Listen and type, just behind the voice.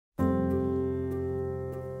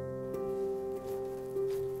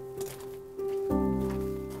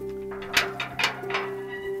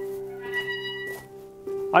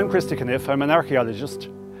I'm Christy Caniff, I'm an archaeologist.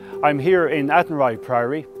 I'm here in Athenry,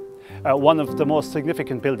 Priory, one of the most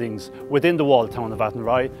significant buildings within the walled town of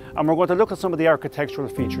Athenry, and we're going to look at some of the architectural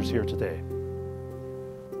features here today.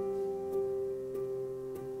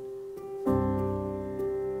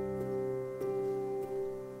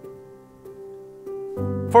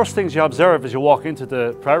 First things you observe as you walk into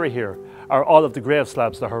the Priory here are all of the grave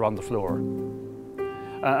slabs that are on the floor.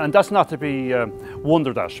 And that's not to be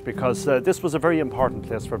wondered at, because this was a very important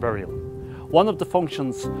place for burial. One of the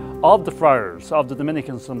functions of the friars, of the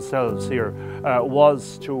Dominicans themselves here,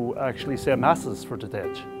 was to actually say masses for the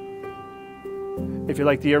dead. If you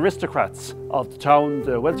like, the aristocrats of the town,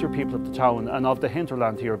 the wealthier people of the town and of the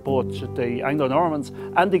hinterland here, both the Anglo-Normans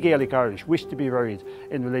and the Gaelic Irish, wished to be buried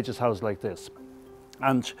in religious houses like this.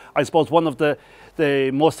 And I suppose one of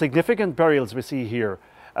the most significant burials we see here,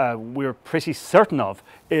 we're pretty certain of,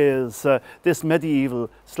 is this medieval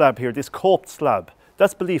slab here, this coped slab.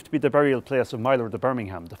 That's believed to be the burial place of Mylor de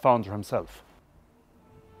Birmingham, the founder himself.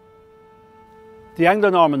 The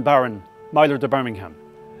Anglo-Norman Baron Mylor de Birmingham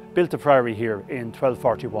built a priory here in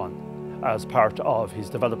 1241 as part of his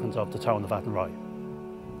development of the town of Athenry.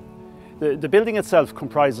 The building itself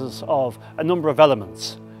comprises of a number of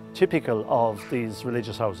elements typical of these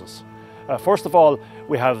religious houses. First of all,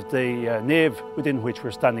 we have the nave within which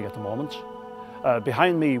we're standing at the moment.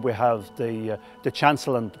 Behind me we have the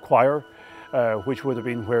chancel and choir, which would have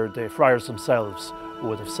been where the friars themselves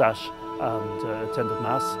would have sat and attended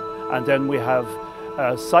Mass. And then we have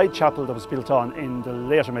a side chapel that was built on in the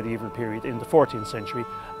later medieval period in the 14th century,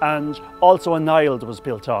 and also an aisle that was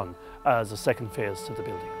built on as a second phase to the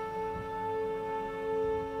building.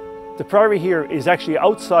 The priory here is actually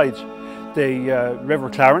outside the River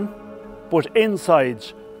Claren, but inside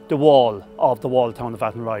the wall of the walled town of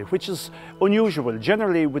Athenry, which is unusual.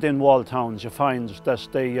 Generally within walled towns you find that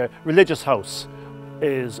the religious house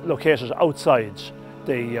is located outside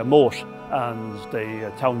the moat and the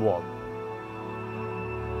town wall.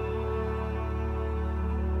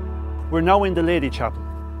 We're now in the Lady Chapel,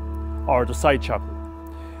 or the side chapel.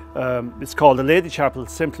 It's called the Lady Chapel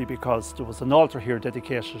simply because there was an altar here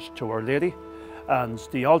dedicated to Our Lady, and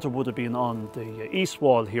the altar would have been on the east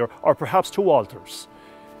wall here, or perhaps two altars.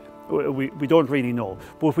 We don't really know,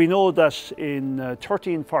 but we know that in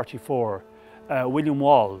 1344 William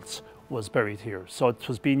Walls was buried here, so it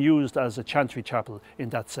was being used as a chantry chapel in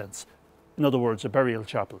that sense. In other words, a burial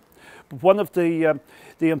chapel. But one of the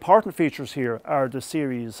important features here are the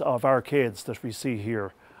series of arcades that we see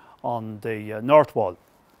here on the north wall.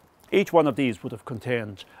 Each one of these would have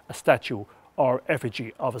contained a statue or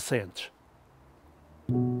effigy of a saint.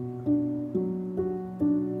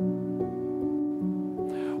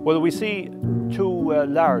 Well, we see two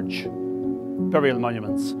large burial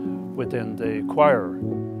monuments within the choir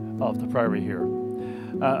of the priory here.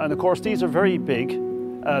 And of course these are very big.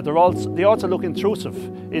 They also look intrusive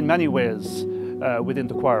in many ways within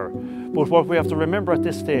the choir. But what we have to remember at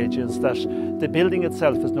this stage is that the building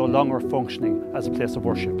itself is no longer functioning as a place of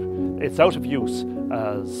worship. It's out of use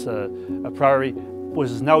as a priory, but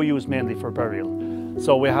is now used mainly for burial.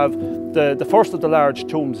 So we have the first of the large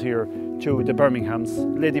tombs here to the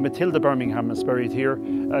Birminghams. Lady Matilda Birmingham is buried here.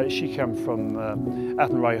 She came from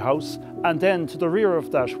Athenry House. And then to the rear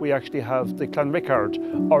of that we actually have the Clanrickard,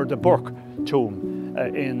 or the Burke tomb,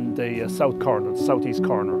 in the south corner, the southeast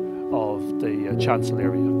corner of the chancel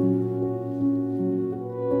area.